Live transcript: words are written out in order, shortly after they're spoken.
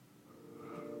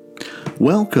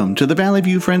Welcome to the Valley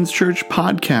View Friends Church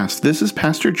podcast. This is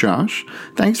Pastor Josh.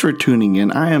 Thanks for tuning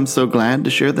in. I am so glad to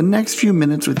share the next few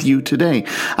minutes with you today.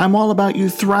 I'm all about you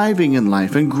thriving in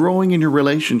life and growing in your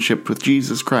relationship with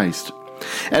Jesus Christ.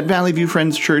 At Valley View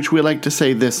Friends Church, we like to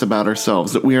say this about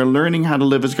ourselves, that we are learning how to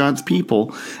live as God's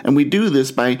people, and we do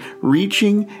this by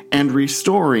reaching and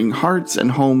restoring hearts and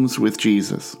homes with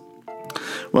Jesus.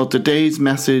 Well, today's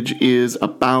message is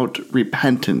about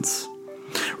repentance.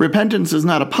 Repentance is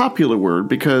not a popular word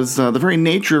because the very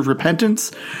nature of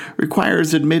repentance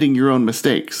requires admitting your own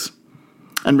mistakes.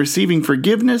 And receiving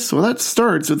forgiveness, well, that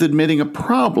starts with admitting a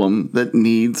problem that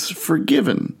needs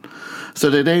forgiven. So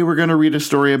today we're going to read a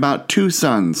story about two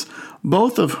sons,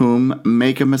 both of whom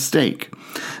make a mistake.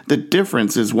 The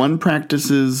difference is one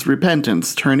practices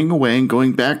repentance, turning away and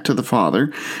going back to the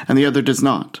Father, and the other does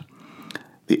not.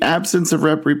 The absence of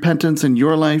repentance in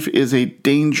your life is a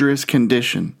dangerous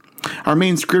condition. Our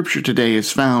main scripture today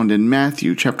is found in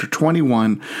Matthew chapter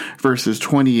 21, verses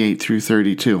 28 through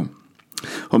 32.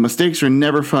 Well, mistakes are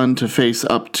never fun to face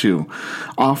up to.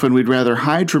 Often we'd rather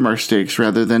hide from our mistakes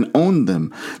rather than own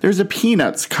them. There's a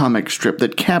Peanuts comic strip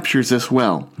that captures this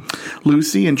well.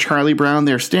 Lucy and Charlie Brown,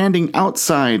 they're standing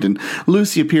outside, and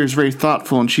Lucy appears very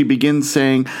thoughtful, and she begins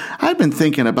saying, "I've been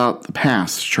thinking about the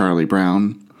past, Charlie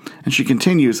Brown." And she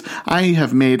continues, "I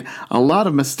have made a lot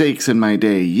of mistakes in my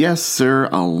day. Yes, sir,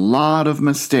 a lot of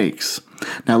mistakes."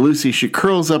 Now, Lucy, she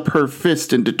curls up her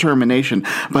fist in determination,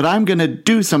 "But I'm going to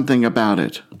do something about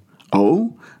it."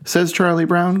 "Oh?" says Charlie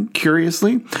Brown,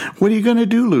 curiously. "What are you going to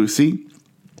do, Lucy?"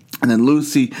 And then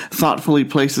Lucy thoughtfully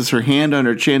places her hand on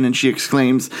her chin and she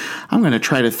exclaims, "I'm going to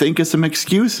try to think of some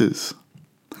excuses."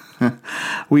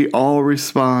 We all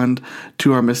respond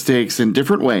to our mistakes in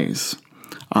different ways.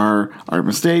 Our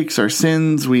mistakes, our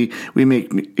sins, we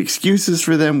make excuses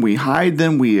for them, we hide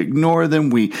them, we ignore them,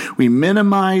 we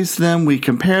minimize them, we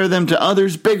compare them to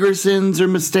others' bigger sins or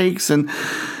mistakes, and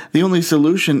the only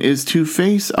solution is to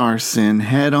face our sin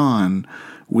head on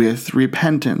with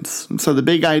repentance. And so the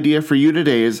big idea for you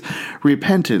today is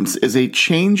repentance is a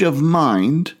change of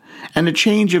mind and a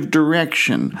change of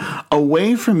direction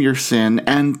away from your sin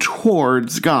and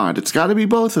towards God. It's got to be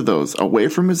both of those, away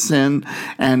from his sin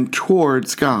and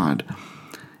towards God.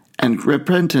 And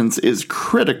repentance is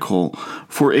critical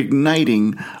for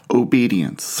igniting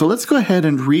obedience. So let's go ahead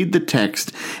and read the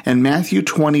text in Matthew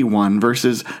 21,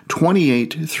 verses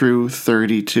 28 through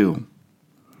 32.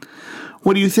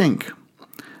 What do you think?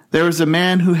 There was a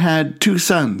man who had two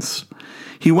sons.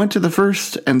 He went to the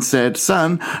first and said,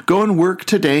 "Son, go and work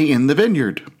today in the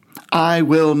vineyard." "I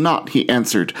will not," he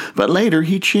answered. But later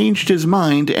he changed his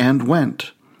mind and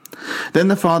went. Then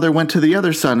the father went to the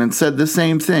other son and said the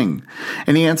same thing.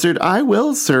 And he answered, "I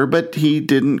will, sir," but he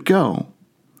didn't go.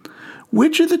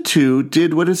 Which of the two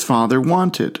did what his father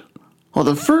wanted? "Well,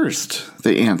 the first,"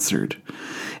 they answered.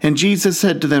 And Jesus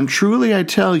said to them, "Truly I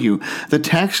tell you, the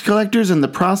tax collectors and the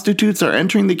prostitutes are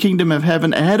entering the kingdom of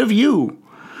heaven ahead of you.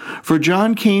 For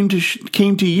John came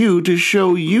to you to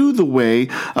show you the way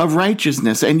of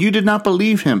righteousness, and you did not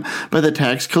believe him, but the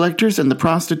tax collectors and the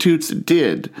prostitutes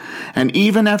did. And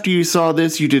even after you saw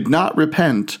this, you did not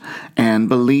repent and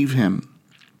believe him."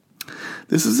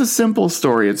 This is a simple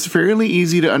story. It's fairly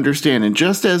easy to understand. And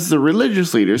just as the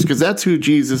religious leaders, because that's who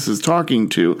Jesus is talking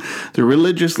to, the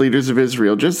religious leaders of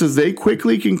Israel, just as they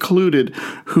quickly concluded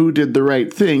who did the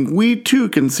right thing, we too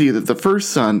can see that the first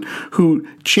son who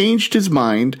changed his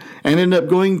mind and ended up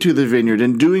going to the vineyard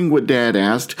and doing what dad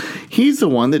asked, he's the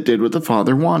one that did what the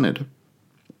father wanted.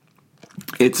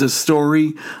 It's a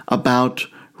story about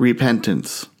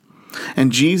repentance.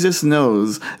 And Jesus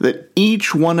knows that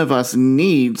each one of us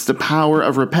needs the power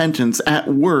of repentance at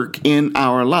work in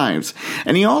our lives.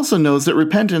 And he also knows that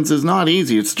repentance is not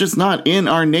easy. It's just not in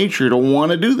our nature to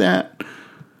want to do that.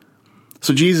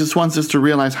 So Jesus wants us to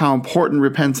realize how important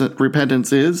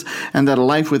repentance is, and that a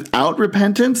life without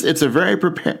repentance, it's a very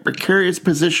precarious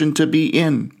position to be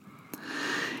in.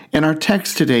 In our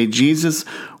text today, Jesus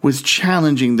was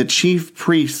challenging the chief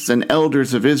priests and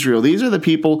elders of Israel. These are the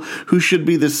people who should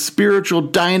be the spiritual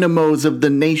dynamos of the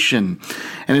nation.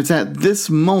 And it's at this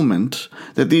moment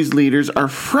that these leaders are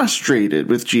frustrated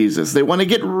with Jesus. They want to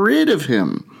get rid of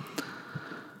him.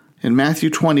 In Matthew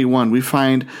 21, we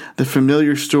find the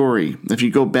familiar story. If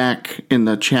you go back in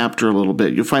the chapter a little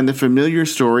bit, you'll find the familiar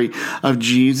story of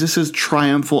Jesus'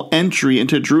 triumphal entry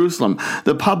into Jerusalem.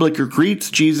 The public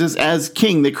greets Jesus as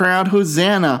king. They cry out,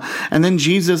 "Hosanna!" And then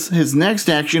Jesus, his next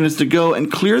action is to go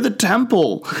and clear the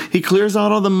temple. He clears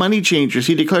out all the money changers.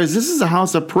 He declares this is a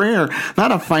house of prayer,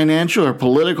 not a financial or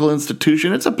political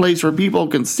institution. It's a place where people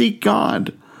can seek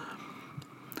God.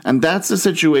 And that's the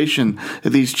situation that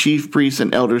these chief priests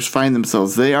and elders find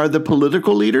themselves. They are the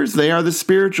political leaders. They are the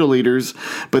spiritual leaders.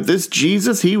 But this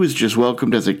Jesus, he was just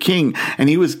welcomed as a king. And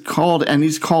he's called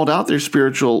out their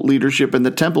spiritual leadership in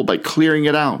the temple by clearing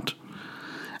it out.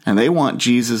 And they want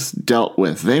Jesus dealt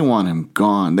with. They want him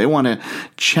gone. They want to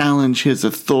challenge his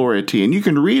authority. And you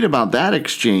can read about that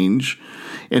exchange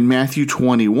in Matthew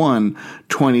 21,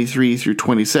 23 through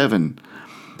 27.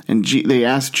 And they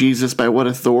ask Jesus by what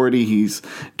authority he's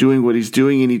doing what he's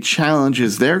doing, and he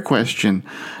challenges their question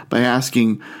by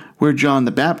asking where John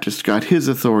the Baptist got his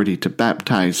authority to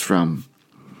baptize from.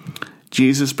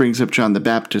 Jesus brings up John the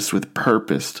Baptist with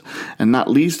purpose, and not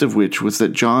least of which was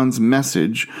that John's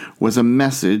message was a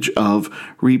message of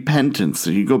repentance. So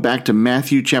you go back to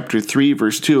Matthew chapter 3,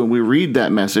 verse 2, and we read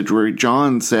that message where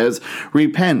John says,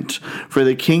 "Repent, for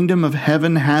the kingdom of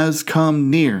heaven has come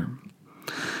near."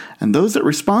 And those that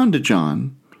respond to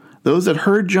John, those that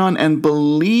heard John and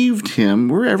believed him,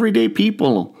 were everyday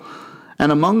people.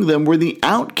 And among them were the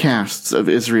outcasts of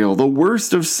Israel, the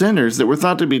worst of sinners that were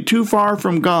thought to be too far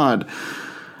from God,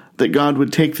 that God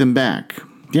would take them back.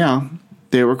 Yeah,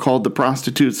 they were called the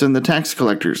prostitutes and the tax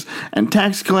collectors. And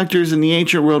tax collectors in the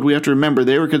ancient world, we have to remember,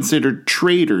 they were considered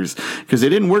traitors because they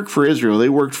didn't work for Israel, they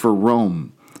worked for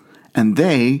Rome. And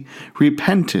they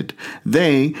repented.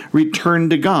 They returned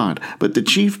to God. But the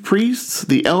chief priests,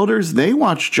 the elders, they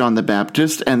watched John the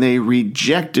Baptist and they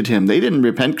rejected him. They didn't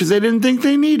repent because they didn't think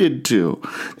they needed to.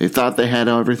 They thought they had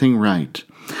everything right.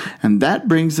 And that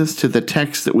brings us to the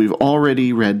text that we've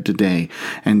already read today.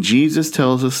 And Jesus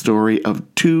tells a story of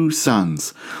two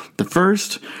sons. The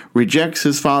first rejects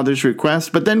his father's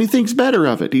request, but then he thinks better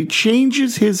of it. He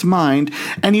changes his mind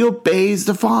and he obeys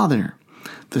the father.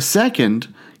 The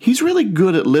second, he's really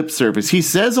good at lip service. He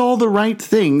says all the right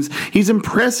things. He's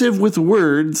impressive with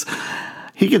words.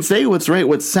 He can say what's right,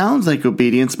 what sounds like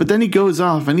obedience, but then he goes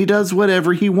off and he does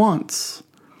whatever he wants.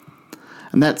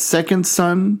 And that second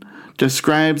son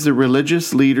describes the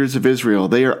religious leaders of Israel.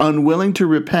 They are unwilling to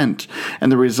repent,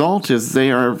 and the result is they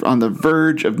are on the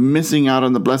verge of missing out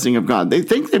on the blessing of God. They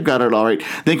think they've got it all right.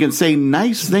 They can say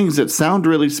nice things that sound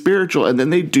really spiritual, and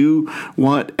then they do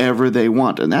whatever they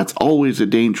want, and that's always a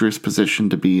dangerous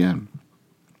position to be in.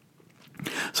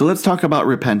 So let's talk about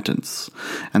repentance.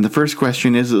 And the first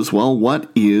question is, well, what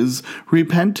is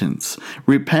repentance?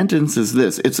 Repentance is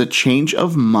this. It's a change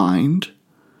of mind.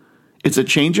 It's a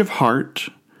change of heart.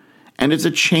 And it's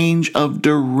a change of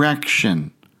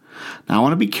direction. Now, I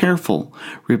want to be careful.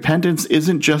 Repentance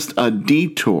isn't just a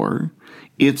detour.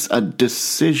 It's a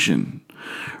decision.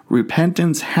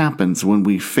 Repentance happens when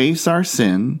we face our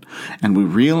sin and we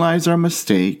realize our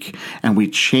mistake and we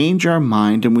change our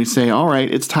mind and we say, all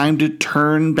right, it's time to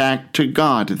turn back to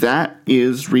God. That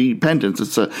is repentance.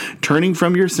 It's a turning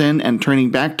from your sin and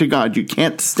turning back to God. You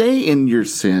can't stay in your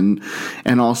sin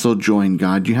and also join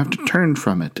God. You have to turn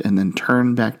from it and then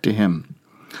turn back to Him.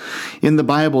 In the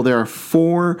Bible, there are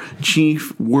 4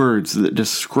 chief words that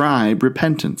describe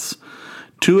repentance.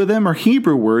 2 of them are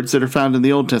Hebrew words that are found in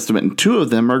the Old Testament, and 2 of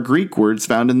them are Greek words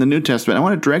found in the New Testament. I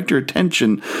want to direct your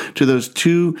attention to those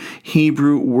 2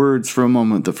 Hebrew words for a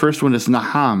moment. The first one is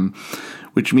naham,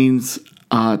 which means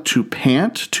to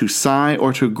pant, to sigh,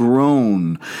 or to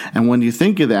groan. And when you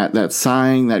think of that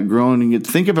sighing, that groaning, you'd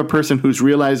think of a person who's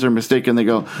realized their mistake and they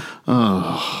go,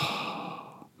 oh.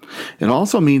 It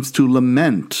also means to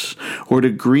lament or to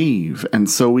grieve. And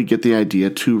so we get the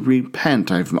idea to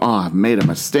repent. I've made a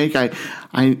mistake. I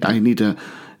need to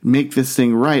make this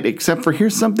thing right. Except for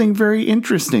here's something very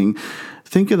interesting.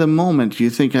 Think of the moment you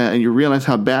think and you realize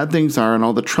how bad things are and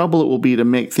all the trouble it will be to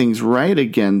make things right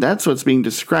again. That's what's being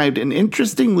described. And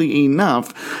interestingly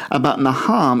enough, about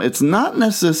Naham, it's not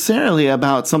necessarily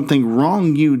about something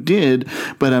wrong you did,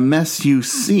 but a mess you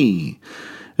see.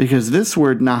 Because this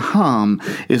word naham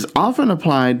is often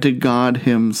applied to God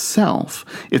Himself.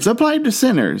 It's applied to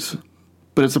sinners,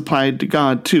 but it's applied to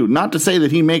God too. Not to say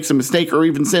that He makes a mistake or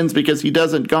even sins, because He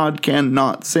doesn't. God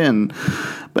cannot sin.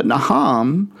 But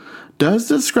naham does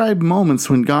describe moments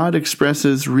when God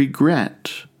expresses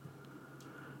regret.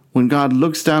 When God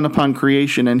looks down upon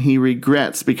creation and He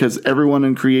regrets because everyone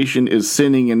in creation is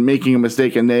sinning and making a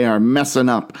mistake and they are messing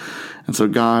up. And so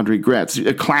God regrets.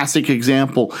 A classic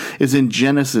example is in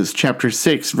Genesis chapter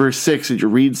 6, verse 6. It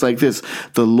reads like this: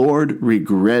 "The Lord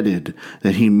regretted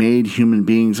that He made human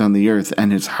beings on the earth,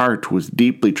 and His heart was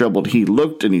deeply troubled." He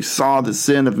looked and He saw the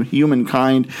sin of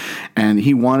humankind, and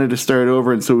He wanted to start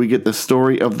over. And so we get the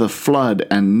story of the flood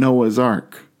and Noah's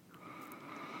Ark.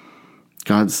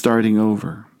 God's starting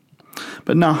over.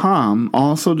 But Naham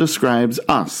also describes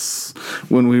us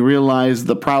when we realize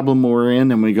the problem we're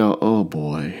in and we go, oh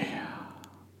boy.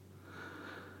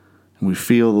 We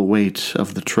feel the weight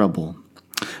of the trouble.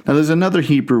 Now, there's another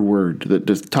Hebrew word that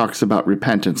just talks about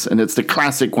repentance, and it's the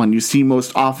classic one you see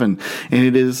most often, and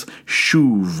it is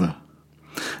shuv.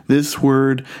 This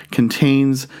word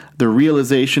contains the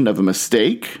realization of a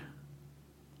mistake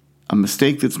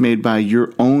that's made by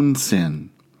your own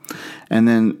sin. And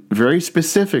then, very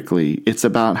specifically, it's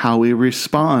about how we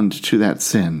respond to that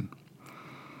sin.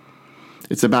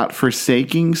 It's about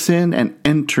forsaking sin and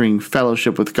entering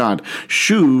fellowship with God.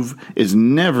 Shuv is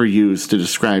never used to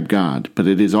describe God, but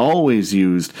it is always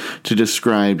used to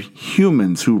describe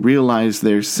humans who realize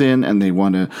their sin and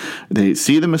they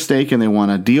see the mistake and they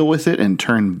want to deal with it and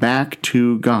turn back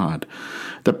to God.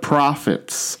 The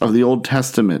prophets of the Old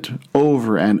Testament,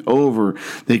 over and over,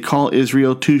 they call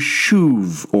Israel to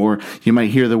shuv, or you might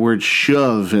hear the word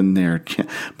shove in there.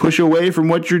 Push away from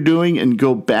what you're doing and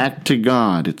go back to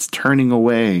God. It's turning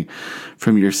away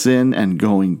from your sin and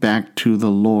going back to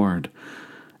the Lord.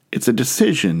 It's a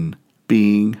decision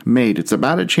being made. It's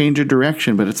about a change of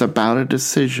direction, but it's about a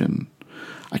decision.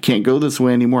 I can't go this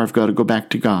way anymore. I've got to go back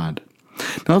to God.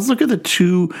 Now let's look at the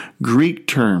two Greek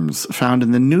terms found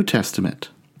in the New Testament.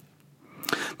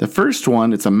 The first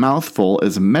one, it's a mouthful,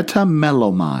 is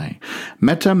metamelomai.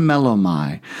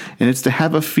 Metamelomai. And it's to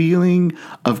have a feeling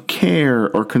of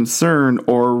care or concern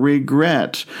or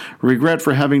regret. Regret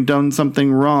for having done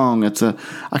something wrong. It's a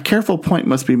careful point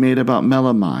must be made about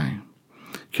melomai,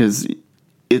 because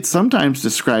it sometimes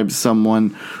describes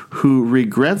someone who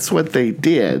regrets what they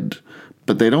did,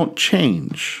 but they don't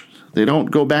change. They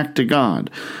don't go back to God.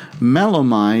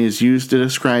 Melomai is used to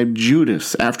describe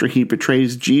Judas after he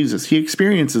betrays Jesus. He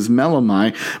experiences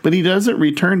melomai, but he doesn't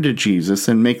return to Jesus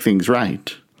and make things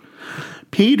right.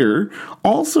 Peter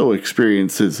also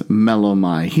experiences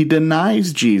melomai. He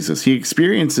denies Jesus. He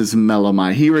experiences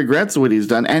melomai. He regrets what he's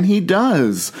done, and he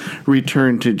does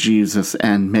return to Jesus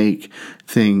and make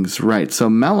things right. So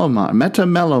melomai,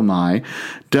 metamelomai,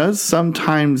 does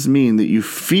sometimes mean that you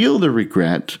feel the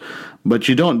regret, but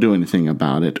you don't do anything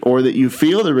about it, or that you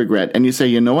feel the regret and you say,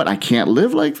 you know what, I can't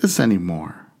live like this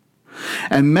anymore.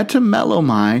 And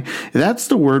metamelomai, that's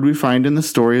the word we find in the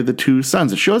story of the two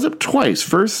sons. It shows up twice.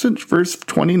 First in verse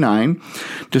 29,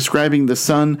 describing the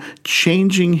son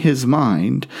changing his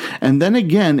mind, and then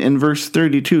again in verse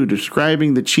 32,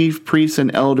 describing the chief priests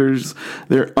and elders,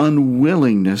 their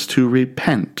unwillingness to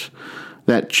repent.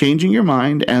 That changing your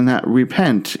mind and that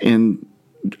repent in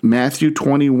Matthew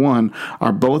 21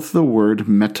 are both the word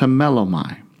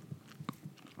metamelomai.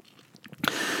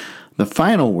 The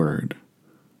final word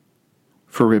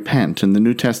for repent in the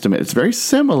New Testament, it's very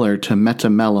similar to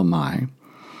metamelomai,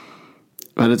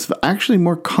 but it's actually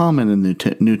more common in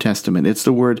the New Testament. It's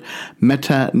the word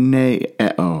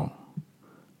metaneo.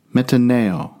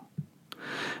 Metaneo.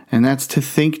 And that's to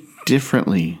think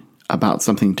differently about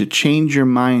something, to change your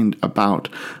mind about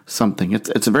something.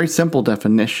 It's a very simple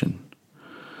definition.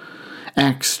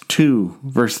 Acts 2,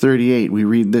 verse 38, we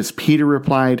read this. Peter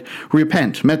replied,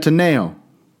 repent, metaneo,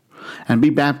 and be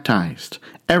baptized,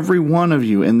 every one of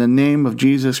you, in the name of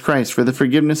Jesus Christ, for the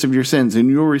forgiveness of your sins, and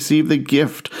you will receive the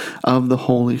gift of the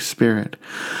Holy Spirit.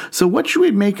 So what should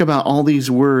we make about all these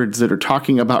words that are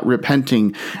talking about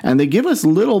repenting? And they give us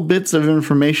little bits of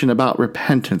information about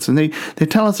repentance. And they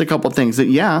tell us a couple things.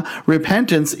 That,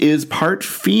 repentance is part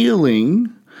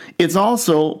feeling. It's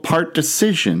also part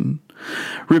decision.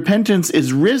 Repentance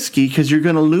is risky because you're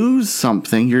going to lose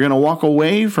something. You're going to walk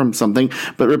away from something.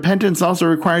 But repentance also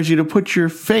requires you to put your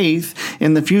faith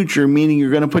in the future, meaning you're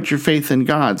going to put your faith in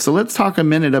God. So let's talk a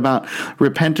minute about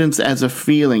repentance as a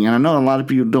feeling. And I know a lot of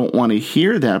people don't want to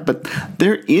hear that, but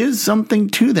there is something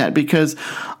to that, because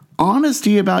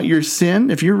honesty about your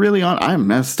sin, if you're really I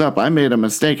messed up, I made a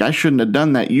mistake, I shouldn't have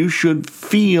done that, you should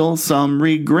feel some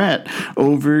regret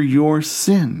over your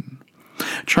sin.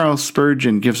 Charles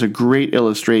Spurgeon gives a great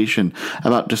illustration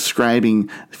about describing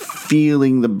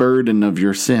feeling the burden of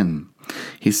your sin.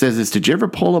 He says this, did you ever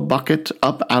pull a bucket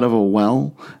up out of a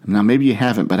well? Now, maybe you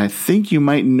haven't, but I think you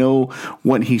might know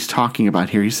what he's talking about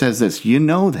here. He says this, you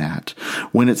know that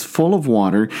when it's full of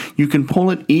water, you can pull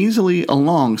it easily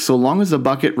along so long as the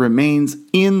bucket remains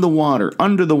in the water,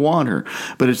 under the water.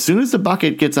 But as soon as the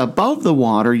bucket gets above the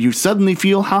water, you suddenly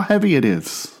feel how heavy it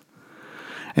is.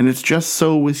 And it's just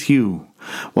so with you.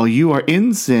 While you are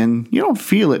in sin, you don't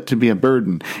feel it to be a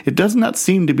burden. It does not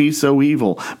seem to be so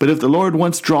evil. But if the Lord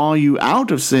once draw you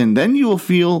out of sin, then you will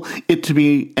feel it to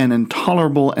be an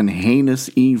intolerable and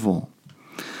heinous evil.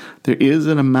 There is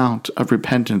an amount of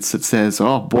repentance that says,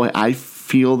 oh boy, I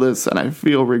feel this and I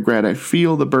feel regret. I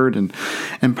feel the burden.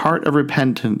 And part of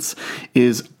repentance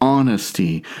is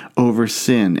honesty over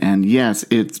sin. And yes,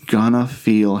 it's gonna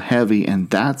feel heavy, and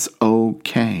that's okay.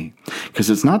 okay. Because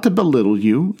it's not to belittle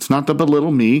you. It's not to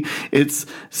belittle me. It's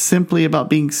simply about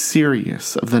being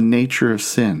serious of the nature of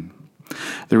sin.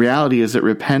 The reality is that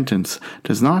repentance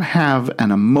does not have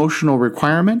an emotional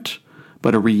requirement,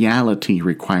 but a reality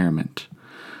requirement.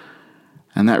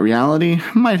 And that reality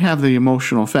might have the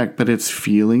emotional effect, but it's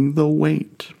feeling the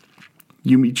weight.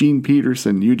 Eugene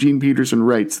Peterson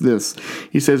writes this.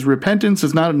 He says, repentance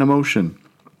is not an emotion.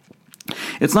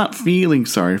 It's not feeling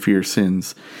sorry for your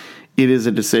sins. It is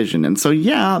a decision. And so,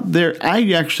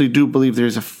 I actually do believe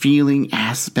there's a feeling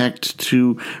aspect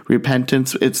to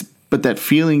repentance. But that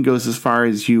feeling goes as far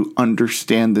as you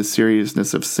understand the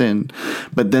seriousness of sin.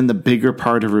 But then the bigger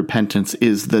part of repentance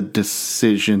is the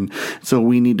decision. So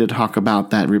we need to talk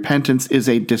about that. Repentance is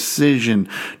a decision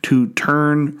to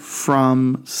turn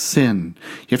from sin.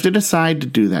 You have to decide to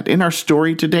do that. In our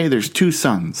story today, there's two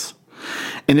sons.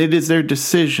 And it is their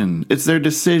decision. It's their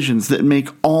decisions that make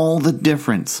all the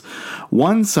difference.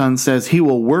 One son says he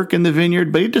will work in the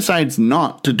vineyard, but he decides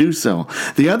not to do so.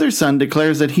 The other son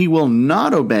declares that he will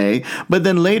not obey, but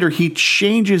then later he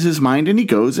changes his mind and he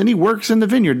goes and he works in the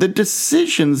vineyard. The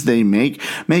decisions they make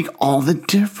all the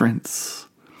difference.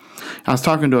 I was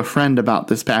talking to a friend about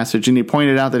this passage, and he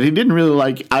pointed out that he didn't really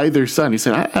like either son. He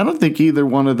said, I don't think either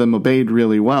one of them obeyed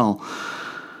really well.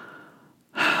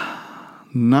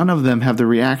 None of them have the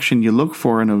reaction you look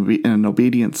for in an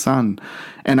obedient son.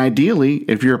 And ideally,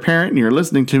 if you're a parent and you're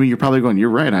listening to me, you're probably going, you're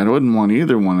right, I wouldn't want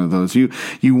either one of those. You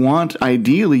want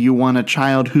a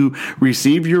child who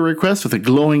received your request with a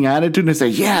glowing attitude and say,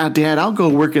 yeah, Dad, I'll go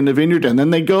work in the vineyard. And then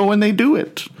they go and they do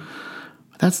it.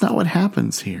 But that's not what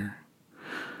happens here.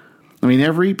 I mean,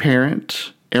 every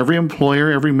parent, every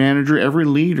employer, every manager, every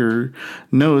leader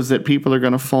knows that people are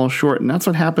going to fall short. And that's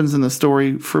what happens in the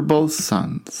story for both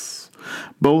sons.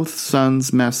 Both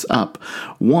sons mess up.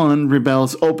 One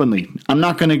rebels openly. I'm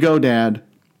not going to go, Dad.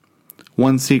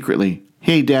 One secretly.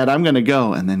 Hey, Dad, I'm going to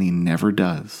go. And then he never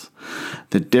does.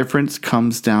 The difference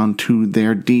comes down to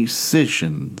their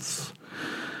decisions.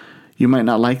 You might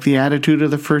not like the attitude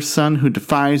of the first son who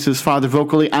defies his father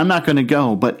vocally. I'm not going to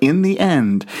go. But in the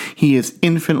end, he is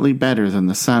infinitely better than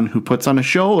the son who puts on a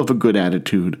show of a good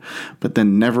attitude, but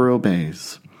then never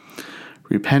obeys.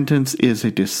 Repentance is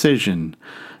a decision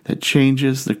that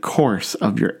changes the course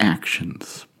of your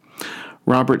actions.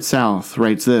 Robert South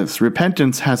writes this,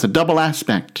 repentance has a double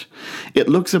aspect. It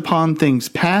looks upon things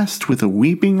past with a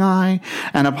weeping eye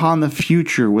and upon the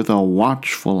future with a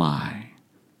watchful eye.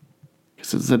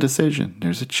 Because it's a decision.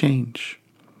 There's a change.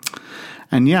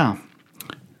 And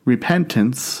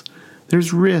repentance,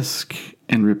 there's risk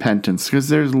in repentance because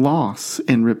there's loss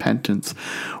in repentance.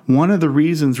 One of the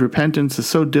reasons repentance is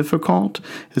so difficult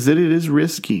is that it is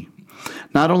risky.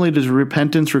 Not only does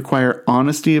repentance require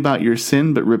honesty about your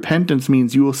sin, but repentance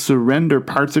means you will surrender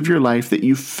parts of your life that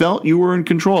you felt you were in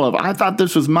control of. I thought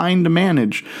this was mine to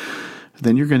manage.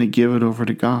 Then you're going to give it over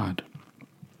to God.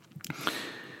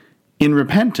 In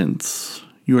repentance,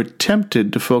 you are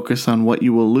tempted to focus on what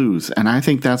you will lose. And I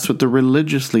think that's what the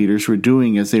religious leaders were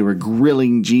doing as they were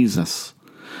grilling Jesus,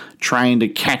 trying to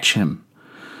catch him.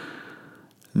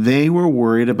 They were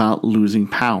worried about losing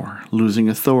power, losing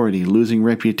authority, losing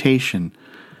reputation.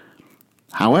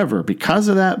 However, because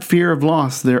of that fear of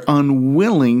loss, they're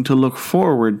unwilling to look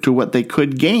forward to what they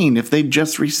could gain if they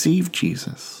just received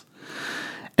Jesus.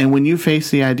 And when you face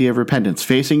the idea of repentance,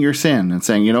 facing your sin and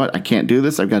saying, you know what, I can't do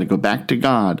this, I've got to go back to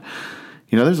God.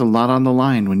 There's a lot on the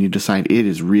line when you decide it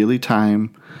is really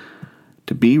time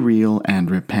to be real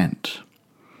and repent.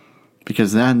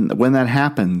 Because then when that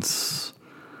happens,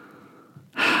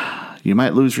 you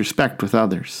might lose respect with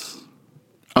others.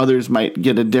 Others might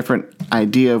get a different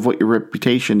idea of what your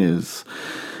reputation is.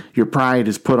 Your pride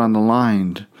is put on the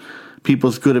line.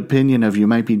 People's good opinion of you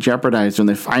might be jeopardized when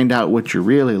they find out what you're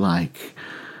really like.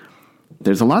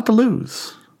 There's a lot to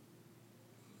lose.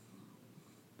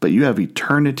 But you have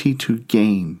eternity to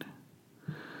gain.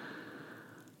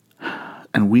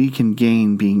 And we can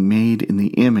gain being made in the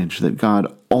image that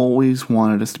God always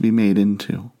wanted us to be made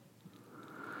into.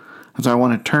 And so I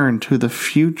want to turn to the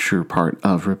future part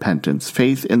of repentance.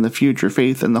 Faith in the future,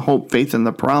 faith in the hope, faith in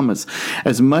the promise.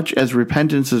 As much as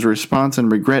repentance is response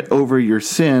and regret over your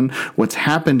sin, what's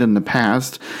happened in the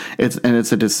past, it's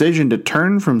a decision to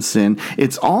turn from sin,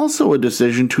 it's also a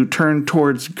decision to turn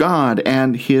towards God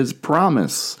and his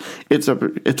promise. It's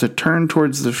a turn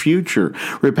towards the future.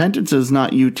 Repentance is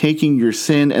not you taking your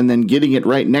sin and then getting it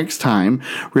right next time.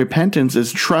 Repentance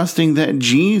is trusting that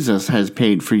Jesus has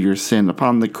paid for your sin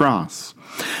upon the cross.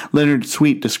 Leonard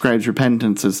Sweet describes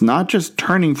repentance as not just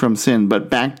turning from sin, but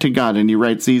back to God, and he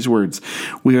writes these words: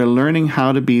 "We are learning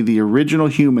how to be the original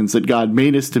humans that God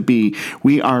made us to be.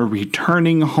 We are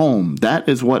returning home." That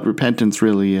is what repentance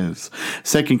really is.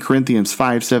 2 Corinthians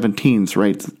 5:17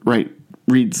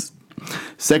 reads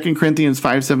 2 Corinthians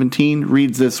 5:17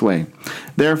 reads this way: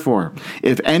 "Therefore,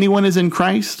 if anyone is in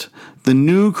Christ, the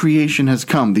new creation has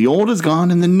come. The old is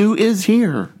gone and the new is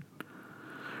here."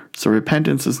 So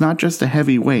repentance is not just a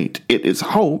heavy weight. It is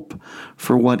hope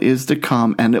for what is to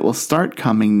come, and it will start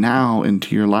coming now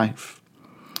into your life.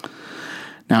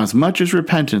 Now, as much as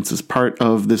repentance is part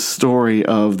of this story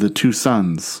of the two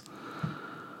sons,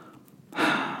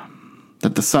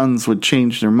 that the sons would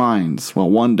change their minds. Well,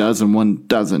 one does and one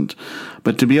doesn't.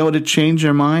 But to be able to change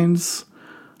their minds,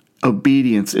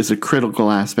 obedience is a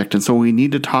critical aspect. And so we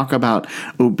need to talk about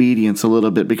obedience a little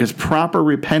bit, because proper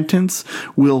repentance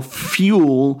will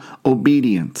fuel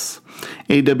obedience.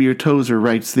 A.W. Tozer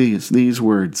writes these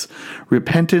words: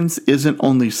 "Repentance isn't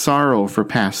only sorrow for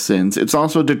past sins, it's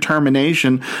also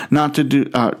determination not to do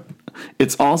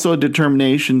it's also a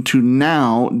determination to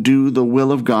now do the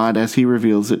will of God as he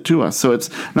reveals it to us." So it's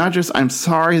not just, I'm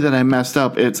sorry that I messed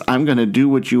up. It's, I'm going to do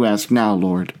what you ask now,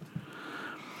 Lord.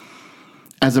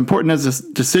 As important as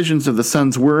the decisions of the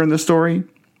sons were in the story,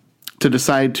 to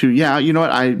decide to, you know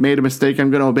what, I made a mistake,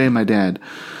 I'm going to obey my dad.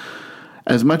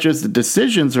 As much as the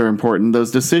decisions are important,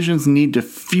 those decisions need to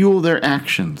fuel their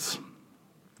actions.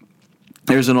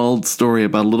 There's an old story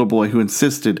about a little boy who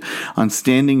insisted on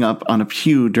standing up on a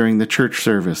pew during the church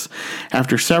service.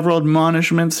 After several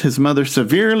admonishments, his mother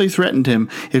severely threatened him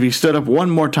if he stood up one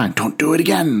more time, "Don't do it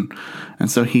again." And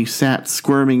so he sat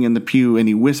squirming in the pew, and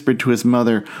he whispered to his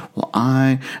mother, "Well,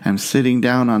 I am sitting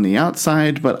down on the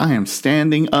outside, but I am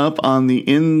standing up on the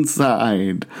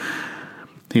inside."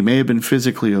 He may have been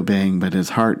physically obeying, but his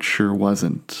heart sure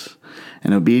wasn't.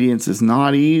 And obedience is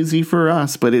not easy for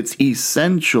us, but it's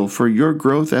essential for your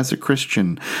growth as a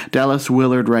Christian. Dallas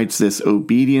Willard writes this: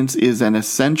 "Obedience is an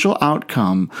essential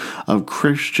outcome of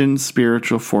Christian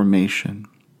spiritual formation."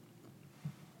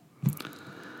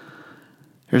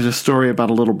 There's a story about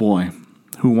a little boy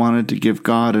who wanted to give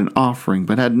God an offering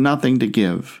but had nothing to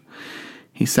give.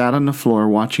 He sat on the floor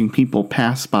watching people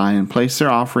pass by and place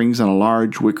their offerings in a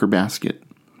large wicker basket.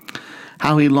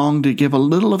 How he longed to give a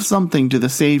little of something to the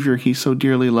Savior he so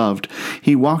dearly loved.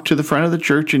 He walked to the front of the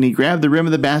church and he grabbed the rim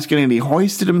of the basket and he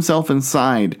hoisted himself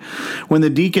inside. When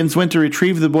the deacons went to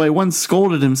retrieve the boy, one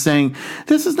scolded him, saying,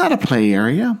 "This is not a play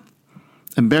area."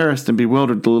 Embarrassed and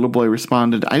bewildered, the little boy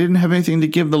responded, "I didn't have anything to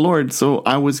give the Lord, so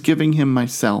I was giving him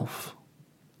myself."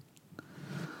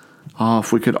 Oh,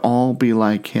 if we could all be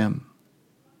like him.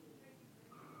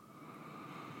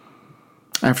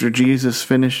 After Jesus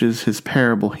finishes his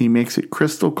parable, he makes it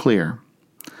crystal clear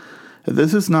that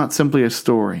this is not simply a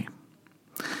story.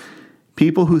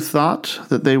 People who thought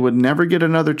that they would never get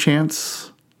another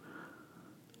chance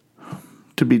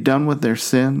to be done with their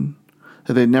sin,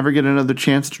 that they'd never get another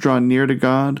chance to draw near to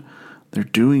God, they're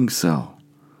doing so.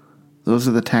 Those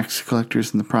are the tax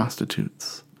collectors and the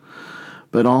prostitutes.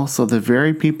 But also the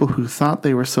very people who thought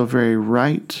they were so very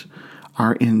right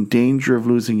are in danger of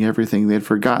losing everything. They'd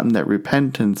forgotten that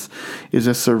repentance is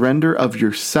a surrender of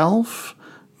yourself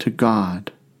to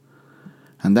God.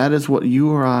 And that is what you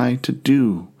or I to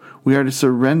do. We are to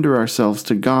surrender ourselves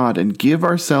to God and give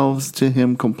ourselves to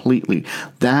him completely.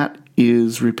 That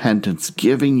is repentance,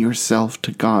 giving yourself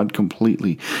to God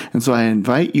completely. And so I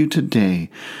invite you today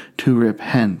to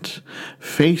repent,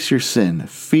 face your sin,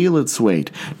 feel its weight,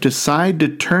 decide to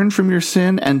turn from your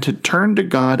sin and to turn to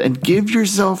God and give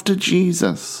yourself to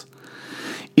Jesus.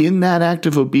 In that act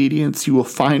of obedience, you will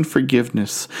find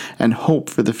forgiveness and hope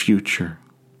for the future.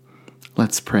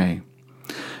 Let's pray.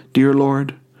 Dear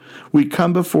Lord, we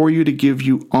come before you to give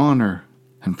you honor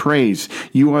and praise.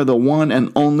 You are the one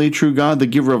and only true God, the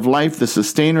giver of life, the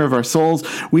sustainer of our souls.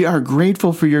 We are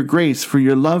grateful for your grace, for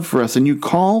your love for us, and you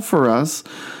call for us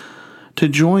to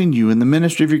join you in the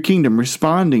ministry of your kingdom,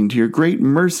 responding to your great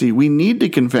mercy. We need to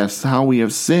confess how we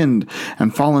have sinned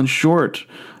and fallen short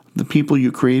of the people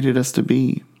you created us to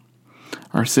be.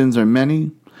 Our sins are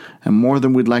many and more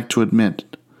than we'd like to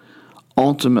admit.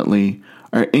 Ultimately,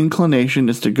 our inclination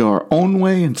is to go our own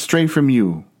way and stray from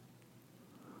you.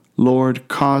 Lord,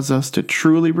 cause us to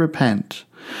truly repent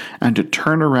and to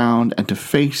turn around and to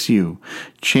face you.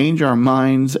 Change our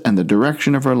minds and the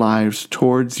direction of our lives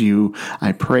towards you.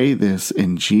 I pray this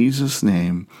in Jesus'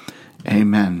 name.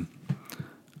 Amen.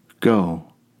 Go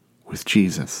with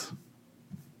Jesus.